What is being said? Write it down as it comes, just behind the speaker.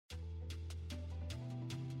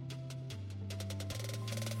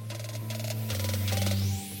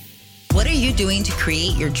are you doing to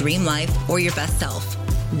create your dream life or your best self?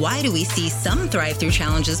 Why do we see some thrive through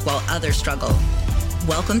challenges while others struggle?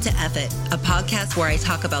 Welcome to F It, a podcast where I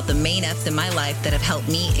talk about the main F's in my life that have helped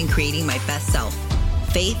me in creating my best self.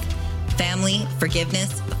 Faith, family,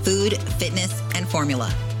 forgiveness, food, fitness, and formula.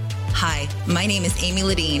 Hi, my name is Amy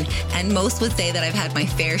Ledeen, and most would say that I've had my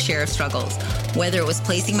fair share of struggles. Whether it was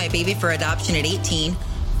placing my baby for adoption at 18,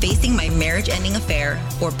 facing my marriage-ending affair,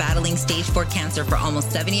 or battling stage 4 cancer for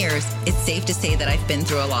almost 7 years, it's safe to say that I've been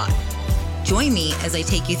through a lot. Join me as I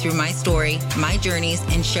take you through my story, my journeys,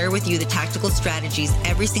 and share with you the tactical strategies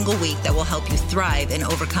every single week that will help you thrive and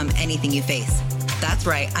overcome anything you face. That's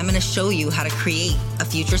right, I'm going to show you how to create a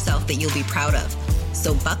future self that you'll be proud of.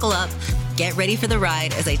 So buckle up, get ready for the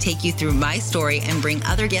ride as I take you through my story and bring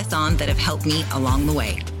other guests on that have helped me along the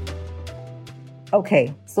way.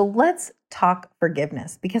 Okay, so let's talk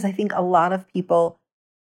forgiveness, because I think a lot of people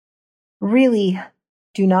really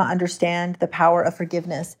do not understand the power of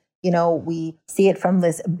forgiveness. You know, we see it from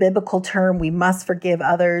this biblical term, we must forgive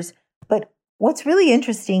others. But what's really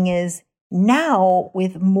interesting is now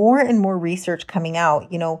with more and more research coming out,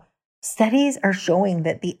 studies are showing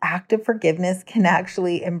that the act of forgiveness can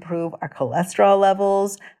actually improve our cholesterol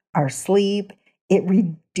levels, our sleep. It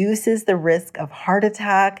reduces the risk of heart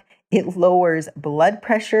attack. It lowers blood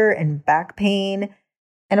pressure and back pain.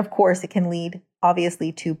 And of course, it can lead,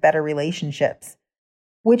 obviously, to better relationships,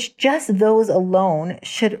 which just those alone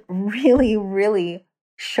should really, really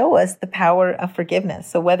show us the power of forgiveness.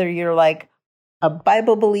 So whether you're like a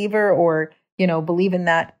Bible believer or, believe in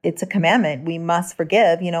that it's a commandment, we must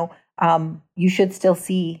forgive, you should still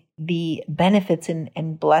see the benefits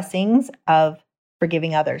and blessings of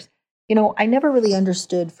forgiving others. I never really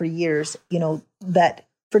understood for years, that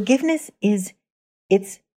forgiveness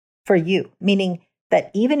it's for you, meaning that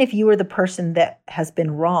even if you are the person that has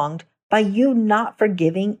been wronged, by you not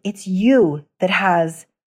forgiving, it's you that has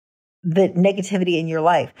the negativity in your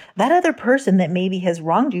life. That other person that maybe has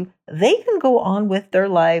wronged you, they can go on with their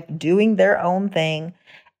life, doing their own thing.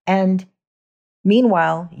 And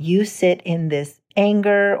meanwhile, you sit in this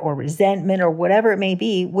anger or resentment or whatever it may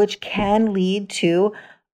be, which can lead to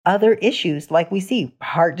other issues like we see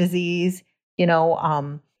heart disease,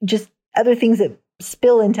 just other things that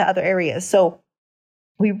spill into other areas. So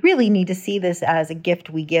we really need to see this as a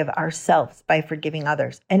gift we give ourselves by forgiving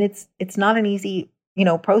others. And it's not an easy,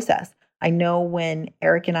 process. I know when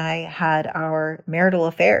Eric and I had our marital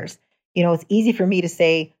affairs, it's easy for me to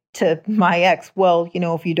say to my ex, well,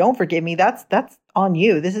 if you don't forgive me, that's on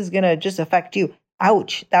you. This is going to just affect you.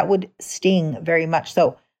 Ouch. That would sting very much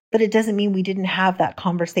so. But it doesn't mean we didn't have that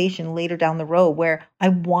conversation later down the road where I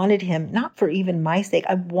wanted him, not for even my sake,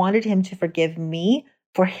 I wanted him to forgive me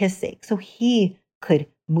for his sake. So he could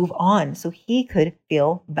move on, so he could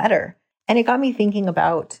feel better. And it got me thinking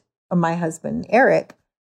about my husband, Eric,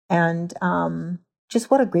 and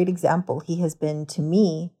just what a great example he has been to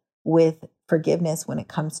me with forgiveness when it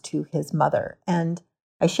comes to his mother. And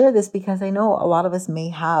I share this because I know a lot of us may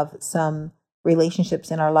have some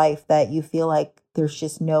relationships in our life that you feel like there's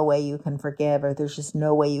just no way you can forgive, or there's just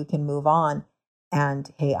no way you can move on.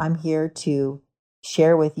 And hey, I'm here to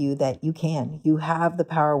share with you that you can. You have the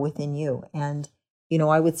power within you. And,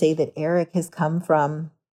 I would say that Eric has come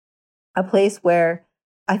from a place where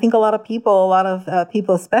I think a lot of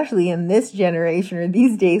people, especially in this generation or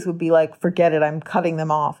these days, would be like, forget it, I'm cutting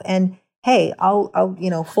them off. And hey,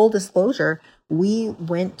 I'll full disclosure, we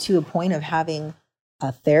went to a point of having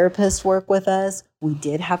a therapist work with us. We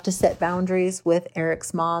did have to set boundaries with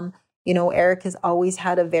Eric's mom. Eric has always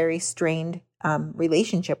had a very strained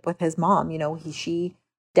relationship with his mom. She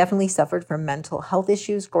definitely suffered from mental health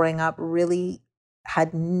issues growing up, really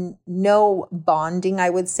had no bonding,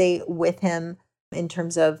 I would say, with him in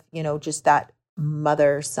terms of, just that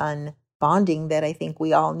mother-son bonding that I think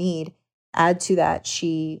we all need. Add to that,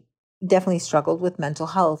 she definitely struggled with mental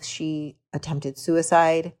health. She attempted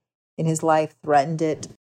suicide in his life, threatened it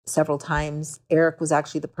several times. Eric was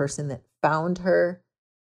actually the person that found her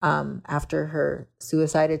after her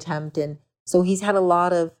suicide attempt. And so he's had a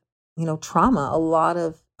lot of, trauma, a lot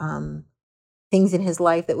of things in his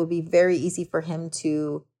life that would be very easy for him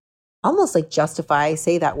to almost like justify. I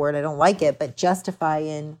say that word, I don't like it, but justify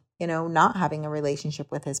in, not having a relationship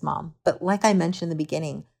with his mom. But like I mentioned in the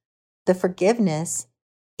beginning, the forgiveness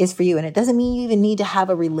is for you. And it doesn't mean you even need to have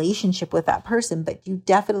a relationship with that person, but you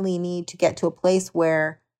definitely need to get to a place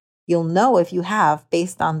where you'll know if you have,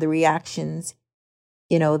 based on the reactions,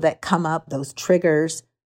 that come up, those triggers,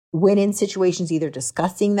 when in situations either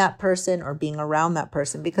discussing that person or being around that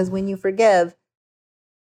person. Because when you forgive,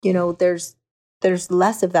 there's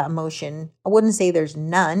less of that emotion. I wouldn't say there's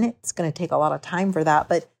none. It's going to take a lot of time for that,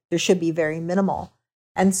 but there should be very minimal.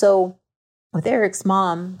 And so with Eric's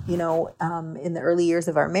mom, in the early years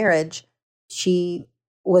of our marriage, she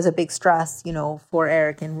was a big stress, for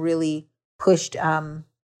Eric, and really pushed,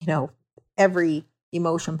 every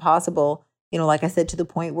emotion possible, like I said, to the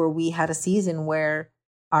point where we had a season where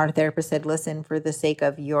our therapist said, listen, for the sake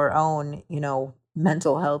of your own,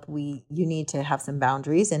 mental health, you need to have some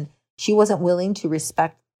boundaries. And she wasn't willing to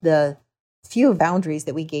respect the few boundaries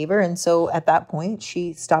that we gave her. And so at that point,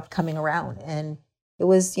 she stopped coming around. And it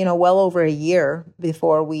was, well over a year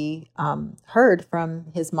before we heard from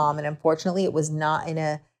his mom. And unfortunately, it was not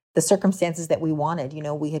in the circumstances that we wanted.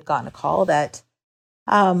 We had gotten a call that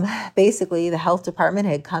basically the health department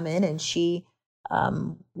had come in, and she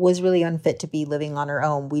was really unfit to be living on her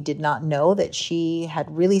own. We did not know that she had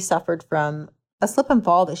really suffered from a slip and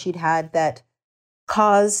fall that she'd had that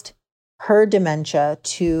caused her dementia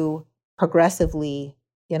to progressively,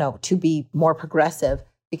 to be more progressive,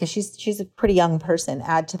 because she's a pretty young person.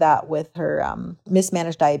 Add to that with her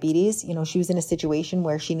mismanaged diabetes, she was in a situation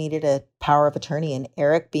where she needed a power of attorney, and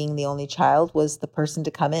Eric, being the only child, was the person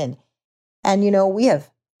to come in. And, we have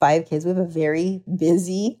 5 kids. We have a very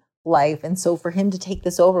busy life. And so for him to take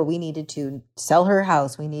this over, we needed to sell her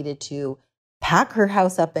house. We needed to pack her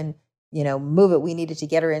house up and, move it. We needed to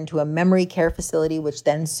get her into a memory care facility, which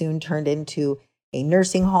then soon turned into a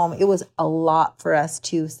nursing home. It was a lot for us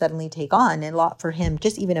to suddenly take on, and a lot for him,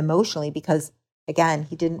 just even emotionally, because again,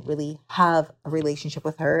 he didn't really have a relationship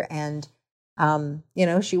with her. And,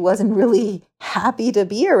 she wasn't really happy to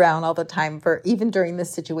be around all the time for even during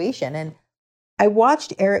this situation. And I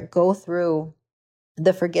watched Eric go through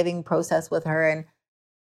the forgiving process with her, and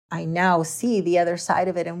I now see the other side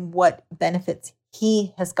of it and what benefits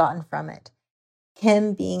he has gotten from it.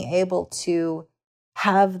 Him being able to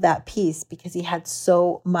have that peace because he had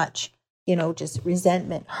so much, just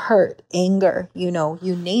resentment, hurt, anger, you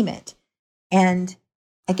name it. And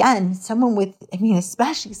again,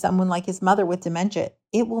 especially someone like his mother with dementia,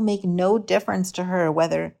 it will make no difference to her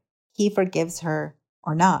whether he forgives her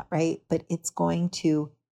or not, right? But it's going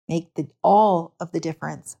to make all of the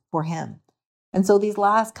difference for him. And so these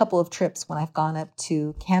last couple of trips, when I've gone up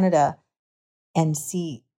to Canada and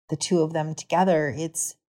see the two of them together,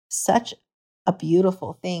 it's such a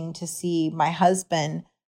beautiful thing to see my husband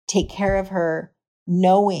take care of her,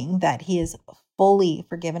 knowing that he has fully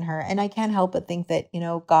forgiven her. And I can't help but think that,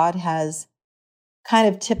 God has kind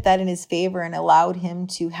of tipped that in his favor and allowed him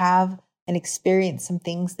to have and experience some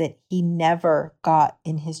things that he never got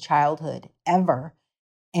in his childhood, ever.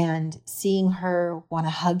 And seeing her want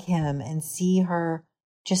to hug him and see her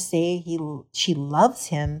just say she loves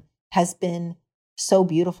him has been so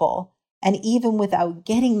beautiful. And even without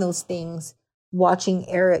getting those things, watching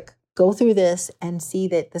Eric go through this and see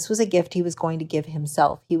that this was a gift he was going to give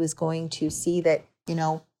himself. He was going to see that,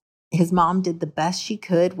 his mom did the best she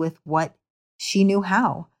could with what she knew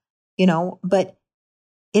how, but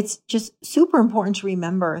it's just super important to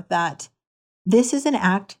remember that this is an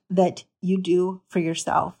act that you do for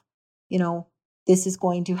yourself. This is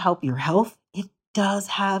going to help your health. It does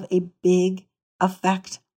have a big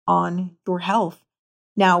effect on your health.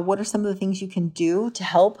 Now, what are some of the things you can do to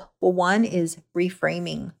help? Well, one is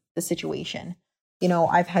reframing the situation.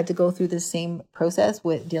 I've had to go through the same process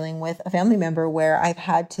with dealing with a family member where I've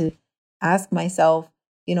had to ask myself,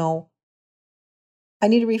 I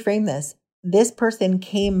need to reframe this. This person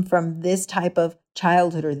came from this type of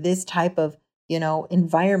childhood or this type of,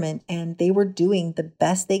 environment, and they were doing the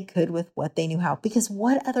best they could with what they knew how. Because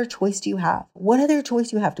what other choice do you have? What other choice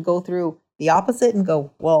do you have to go through the opposite and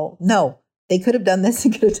go, well, no, they could have done this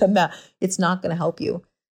and could have done that. It's not going to help you.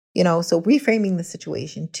 So reframing the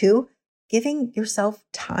situation. 2, giving yourself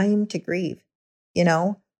time to grieve.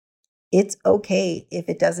 It's okay if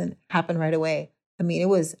it doesn't happen right away. It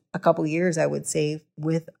was a couple years, I would say,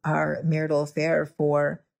 with our marital affair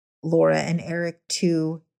for Laura and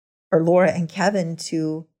Kevin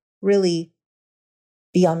to really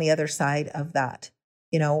be on the other side of that,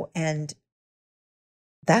 and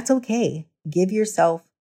that's okay. Give yourself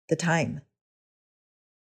the time.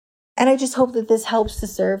 And I just hope that this helps to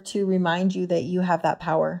serve to remind you that you have that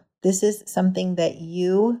power. This is something that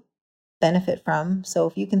you benefit from. So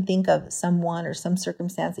if you can think of someone or some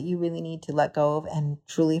circumstance that you really need to let go of and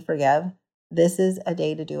truly forgive, this is a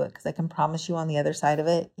day to do it, because I can promise you on the other side of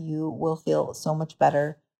it, you will feel so much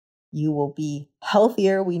better. You will be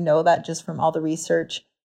healthier. We know that just from all the research.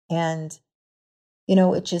 And,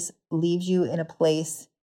 it just leaves you in a place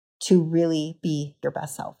to really be your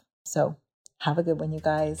best self. So have a good one, you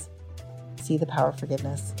guys. See the power of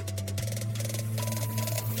forgiveness.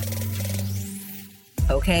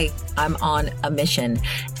 Okay, I'm on a mission.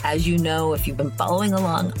 As you know, if you've been following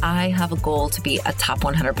along, I have a goal to be a top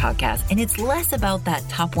 100 podcast. And it's less about that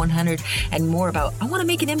top 100 and more about, I want to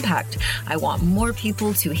make an impact. I want more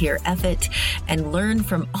people to hear F It and learn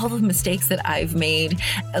from all the mistakes that I've made,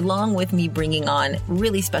 along with me bringing on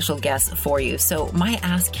really special guests for you. So my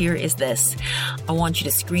ask here is this. I want you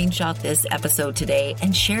to screenshot this episode today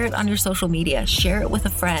and share it on your social media. Share it with a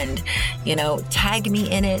friend, tag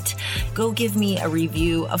me in it. Go give me a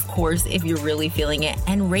review, of course, if you're really feeling it,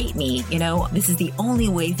 and rate me. This is the only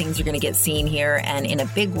way things are going to get seen here. And in a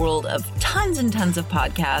big world of tons and tons of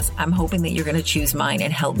podcasts, I'm hoping that you're going to choose mine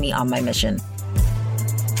and help me on my mission.